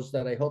videos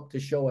that I hope to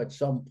show at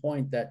some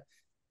point that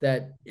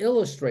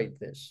illustrate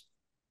this.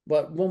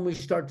 But when we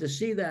start to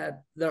see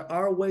that, there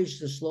are ways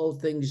to slow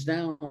things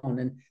down.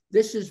 And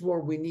this is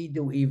where we need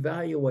to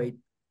evaluate,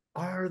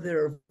 are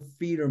there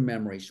feeder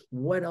memories?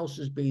 What else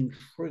is being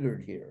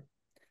triggered here?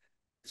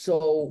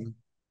 So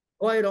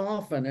quite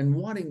often, and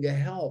wanting to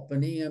help,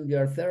 an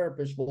EMDR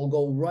therapist will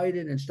go right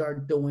in and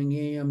start doing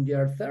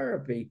EMDR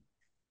therapy,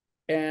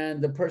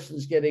 and the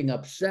person's getting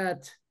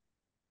upset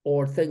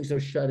or things are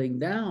shutting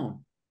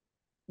down.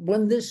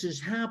 When this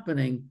is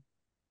happening,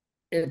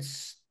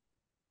 it's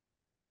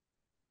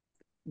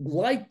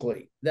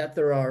likely that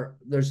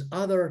there's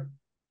other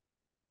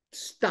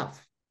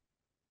stuff,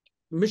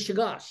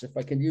 mishigas, if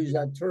I can use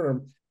that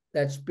term,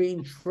 that's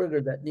being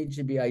triggered that needs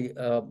to be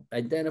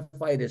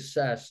identified,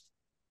 assessed,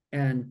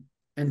 and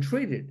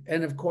treated.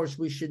 And of course,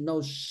 we should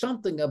know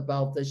something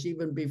about this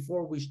even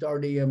before we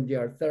start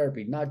EMDR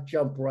therapy, not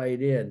jump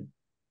right in,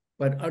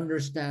 but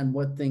understand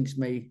what things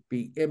may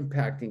be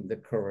impacting the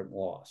current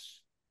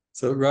loss.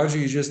 So Roger,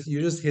 you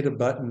just hit a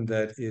button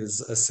that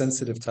is a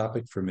sensitive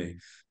topic for me.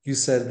 You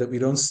said that we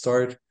don't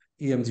start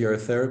EMDR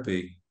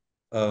therapy,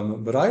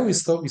 but I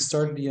always thought we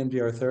started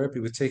EMDR therapy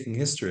with taking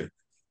history.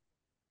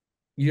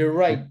 You're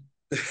right.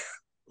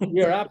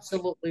 You're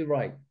absolutely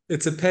right.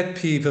 It's a pet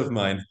peeve of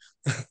mine.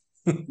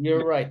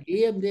 You're right.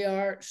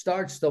 EMDR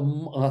starts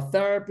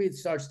therapy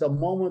starts the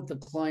moment the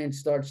client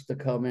starts to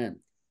come in.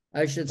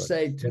 I should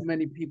say too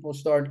many people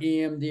start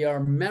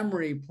EMDR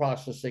memory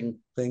processing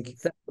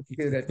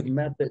therapeutic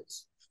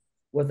methods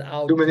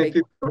without too many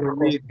people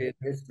read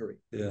history.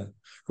 Yeah,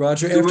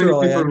 Roger. After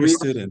all, I am your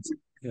student.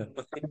 Yeah,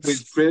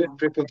 with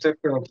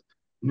preconception.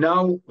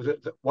 Now,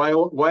 why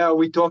are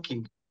we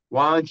talking?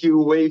 Why aren't you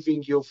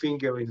waving your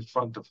finger in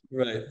front of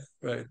me?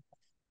 Right.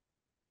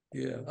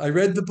 Yeah, I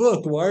read the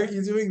book. Why aren't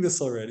you doing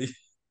this already?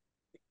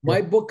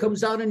 My book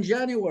comes out in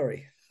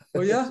January.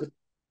 Oh yeah,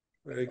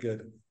 very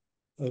good.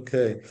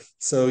 Okay,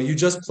 so you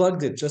just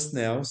plugged it just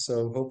now,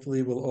 so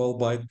hopefully we'll all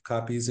buy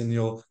copies, and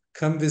you'll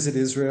come visit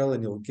Israel,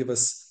 and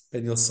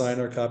you'll sign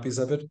our copies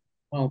of it.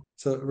 Well,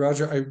 so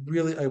Roger,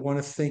 I want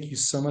to thank you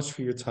so much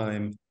for your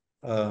time.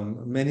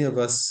 Many of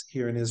us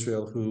here in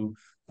Israel who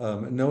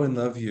know and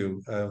love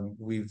you,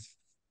 we've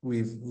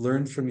we've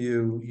learned from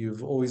you.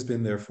 You've always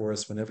been there for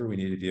us whenever we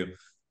needed you.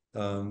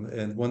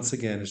 And once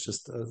again, it's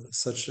just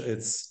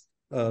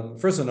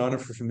first an honor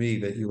for me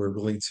that you were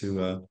willing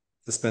to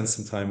spend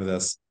some time with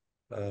us.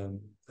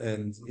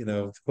 And, you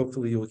know,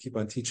 hopefully you will keep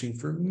on teaching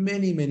for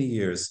many, many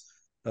years,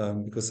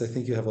 because I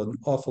think you have an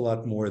awful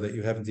lot more that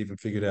you haven't even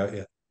figured out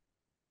yet.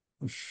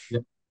 Yeah.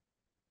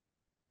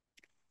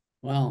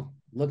 Well,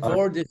 look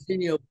forward to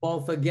seeing you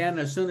both again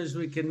as soon as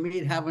we can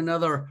meet, have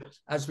another,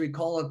 as we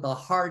call it, the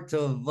heart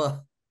of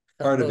the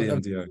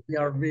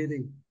EMDR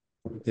meeting.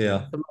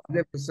 Yeah. The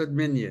magnificent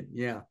minion.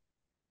 Yeah.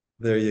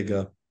 There you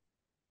go.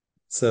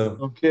 So,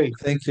 okay.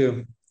 Thank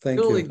you.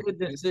 Really good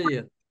to see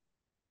you.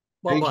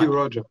 Bye-bye. Thank you,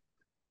 Roger.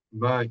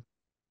 Bye.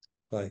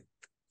 Bye.